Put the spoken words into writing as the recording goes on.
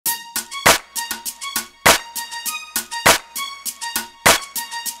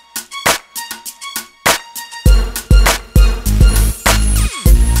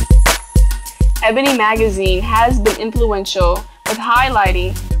Ebony magazine has been influential with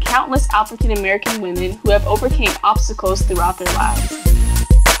highlighting countless African American women who have overcome obstacles throughout their lives.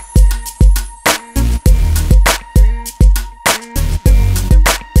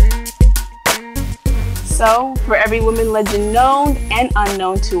 So, for every woman legend known and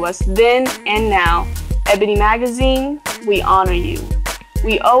unknown to us then and now, Ebony magazine, we honor you.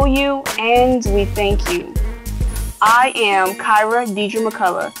 We owe you and we thank you. I am Kyra Deidre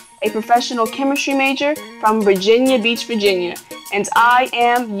McCullough, a professional chemistry major from Virginia Beach, Virginia, and I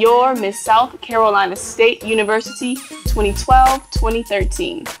am your Miss South Carolina State University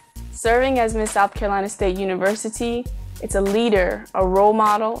 2012-2013. Serving as Miss South Carolina State University, it's a leader, a role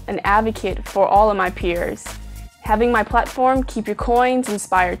model, an advocate for all of my peers. Having my platform, Keep Your Coins,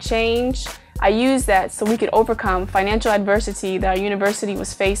 inspire change, I use that so we could overcome financial adversity that our university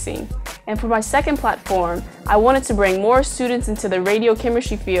was facing. And for my second platform, I wanted to bring more students into the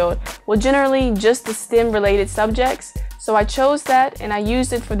radiochemistry field, well, generally just the STEM-related subjects. So I chose that and I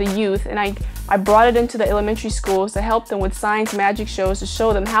used it for the youth, and I brought it into the elementary schools to help them with science magic shows to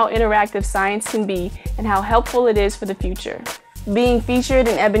show them how interactive science can be and how helpful it is for the future. Being featured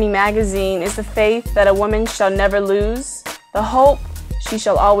in Ebony magazine is the faith that a woman shall never lose, the hope she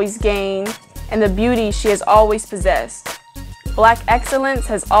shall always gain, and the beauty she has always possessed. Black excellence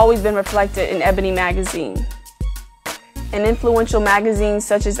has always been reflected in Ebony magazine. An influential magazine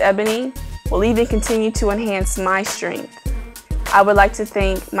such as Ebony will even continue to enhance my strength. I would like to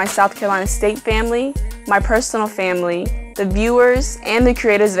thank my South Carolina State family, my personal family, the viewers, and the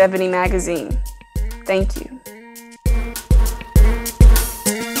creators of Ebony magazine. Thank you.